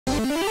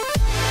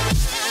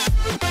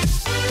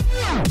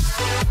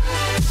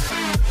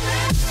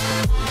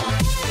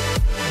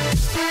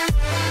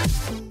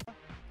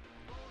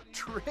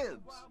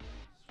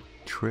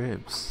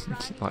Tribs?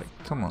 Like,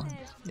 come on.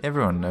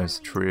 Everyone knows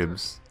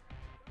Tribs.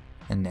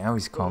 And now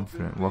he's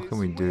confident. What can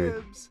we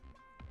do?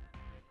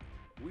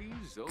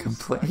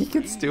 He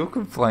can still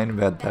complain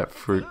about that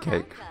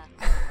fruitcake.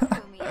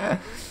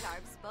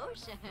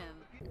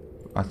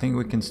 I think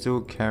we can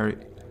still carry...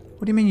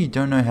 What do you mean you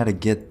don't know how to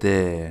get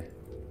there?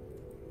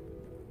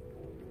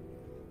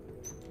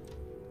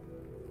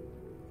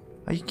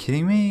 Are you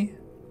kidding me?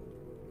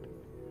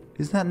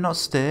 Is that not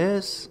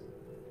stairs?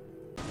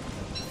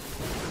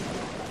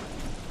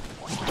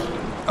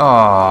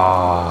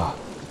 Ah,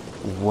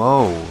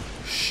 whoa,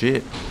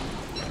 shit.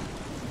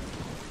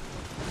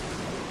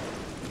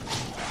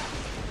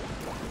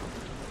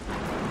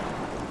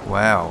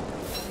 Wow.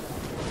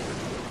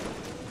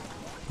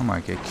 I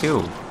might get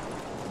killed.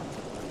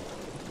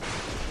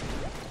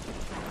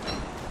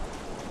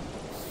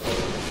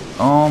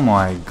 Oh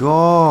my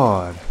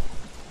god.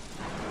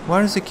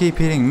 Why does it keep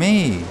hitting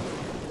me?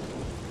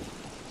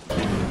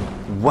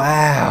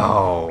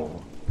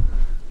 Wow.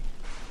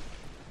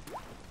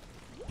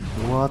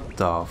 What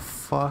the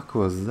fuck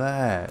was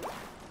that?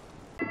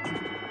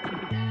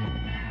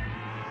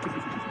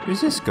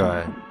 Who's this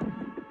guy?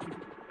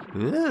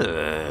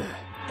 Ugh.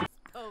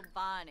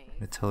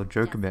 I tell a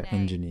joke about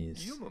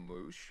engineers.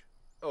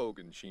 Oh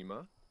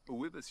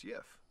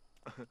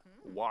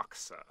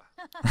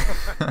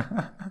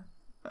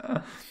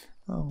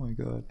my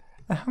god.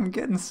 I'm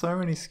getting so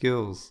many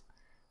skills.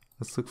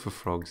 Let's look for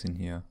frogs in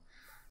here.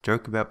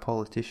 Joke about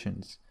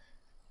politicians.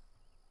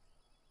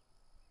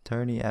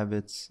 Tony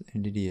Abbott's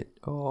an idiot.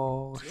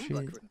 Oh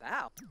shit.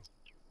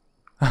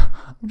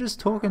 I'm just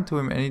talking to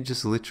him and he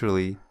just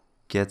literally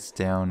gets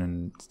down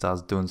and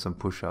starts doing some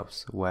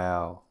push-ups.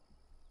 Wow.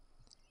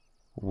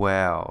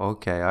 Wow,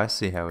 okay, I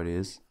see how it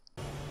is.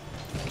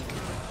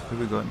 Who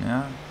we got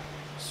now?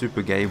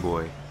 Super gay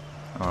boy.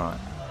 Alright.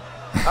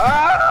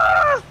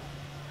 I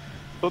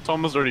thought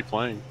Tom was already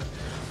playing.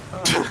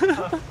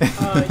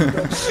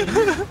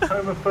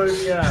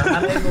 Homophobia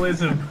and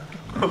ableism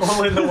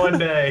all in the one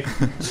day.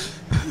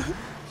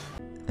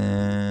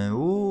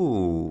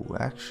 Ooh,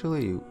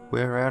 actually,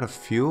 we're out of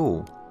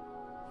fuel.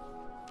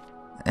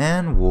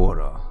 And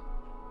water.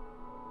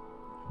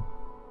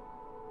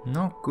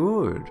 Not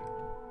good.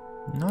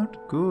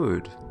 Not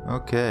good.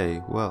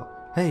 Okay, well,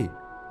 hey,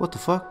 what the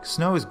fuck?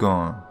 Snow is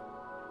gone.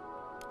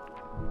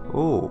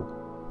 Oh,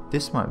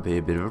 this might be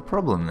a bit of a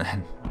problem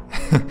then.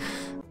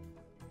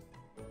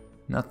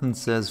 Nothing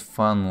says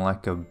fun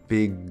like a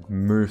big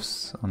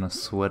moose on a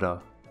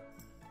sweater.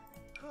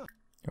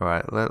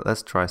 Alright,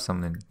 let's try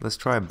something. Let's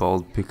try a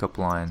bold pickup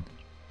line.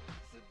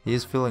 He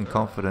is feeling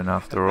confident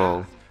after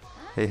all.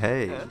 Hey,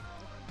 hey.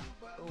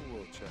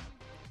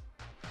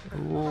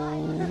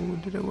 Ooh,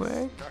 did it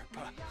work?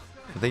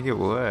 I think it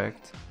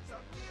worked.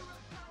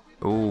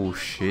 Oh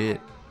shit.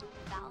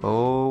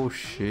 Oh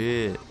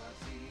shit.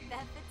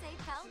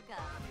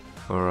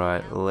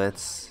 Alright,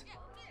 let's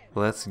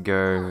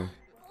go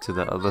to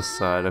the other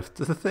side of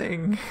the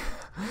thing.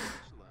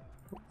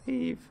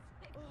 Leave.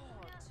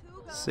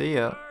 See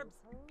ya.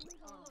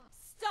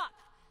 Stop!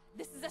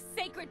 This is a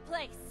sacred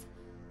place.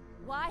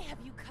 Why have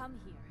you come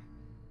here?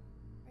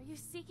 Are you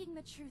seeking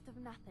the truth of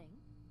nothing?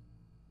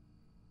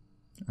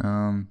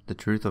 The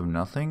truth of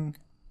nothing?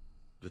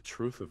 The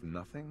truth of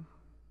nothing?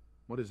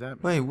 What does that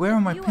mean? Wait, where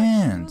are my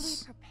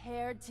pants? If you are truly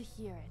prepared to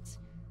hear it,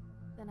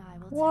 then I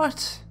will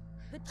What?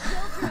 The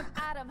children of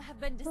Adam have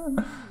been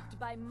deceived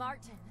by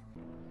Martin.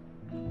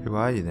 Who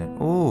are you then?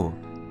 Oh,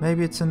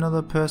 maybe it's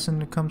another person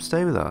to come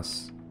stay with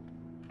us.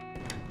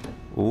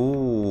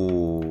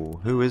 Oh,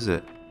 who is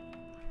it?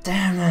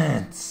 Damn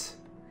it!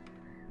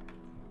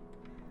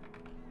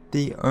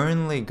 The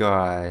only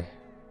guy.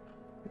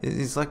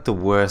 He's like the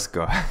worst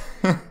guy.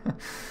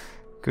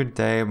 Good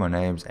day, my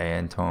name's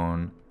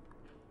Anton.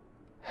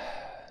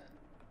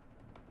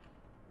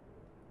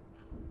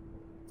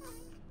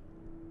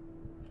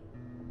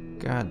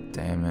 God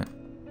damn it.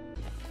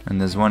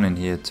 And there's one in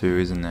here too,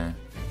 isn't there?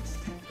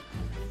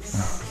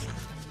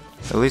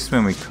 At least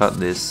when we cut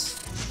this,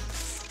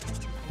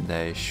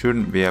 they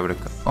shouldn't be able to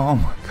cut. Oh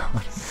my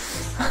god.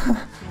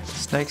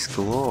 Snakes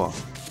galore.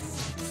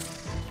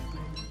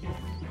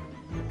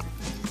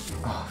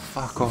 Oh,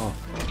 fuck off.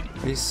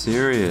 Are you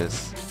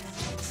serious?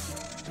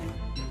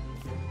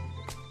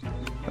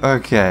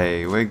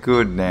 Okay, we're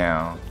good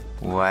now.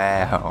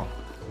 Wow.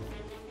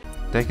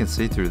 They can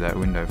see through that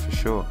window for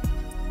sure.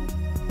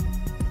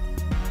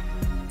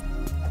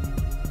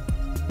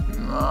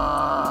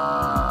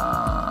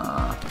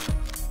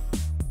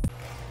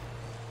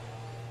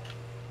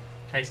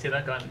 Hey, see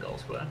that guy in the goal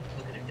square?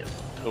 Look at him get it.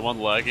 The one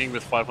lagging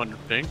with 500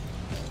 ping?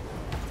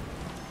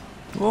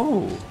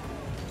 Whoa.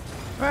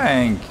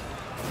 Frank.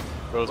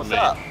 Bro, What's me.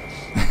 up?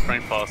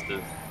 Frank passed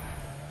it.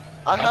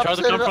 I I tried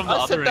to come from the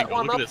I set other that angle.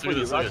 one Look at up this, for look at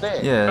you this, look right at there.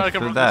 this. Yeah, Try to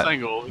come for from that. this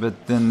angle.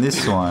 But then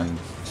this one.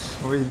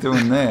 What are you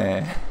doing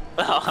there?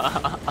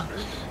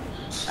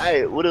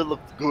 Hey, it would have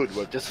looked good.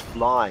 We're just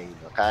flying,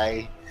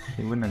 okay?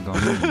 He wouldn't have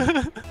gone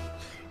in.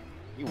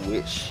 You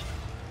wish.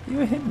 You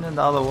were hitting it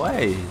the other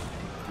way.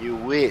 You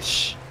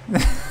wish.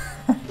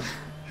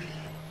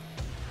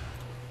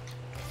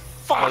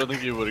 I don't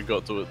think you would have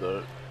got to it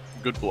though.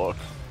 Good block.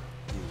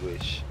 You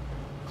wish.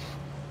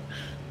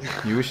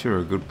 You wish you were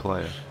a good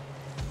player.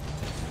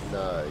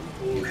 No.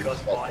 Ooh, You wish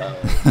shots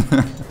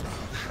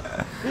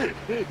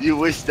that, you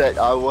wish that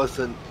I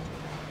wasn't.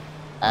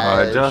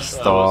 Alright, just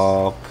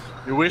stop.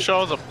 You wish I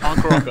was a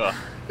punk rocker.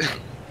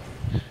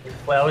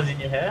 Flowers in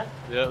your hair?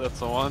 Yeah, that's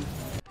the one.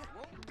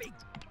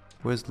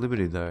 Where's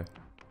Liberty though?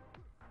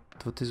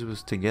 Thought this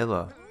was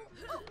together.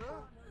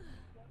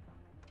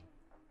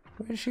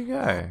 Where'd she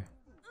go?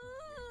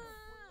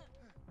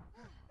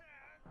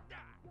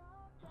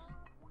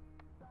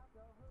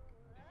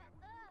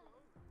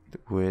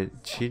 Where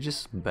she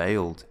just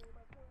bailed.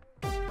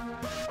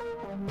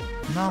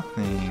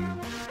 Nothing.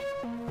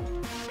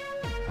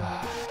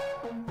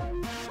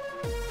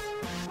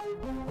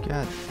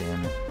 God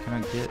damn it. Can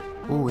I get...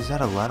 Oh, is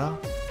that a ladder?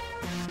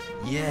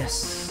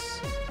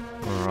 Yes!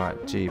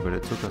 Alright, gee, but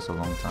it took us a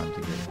long time to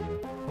get here.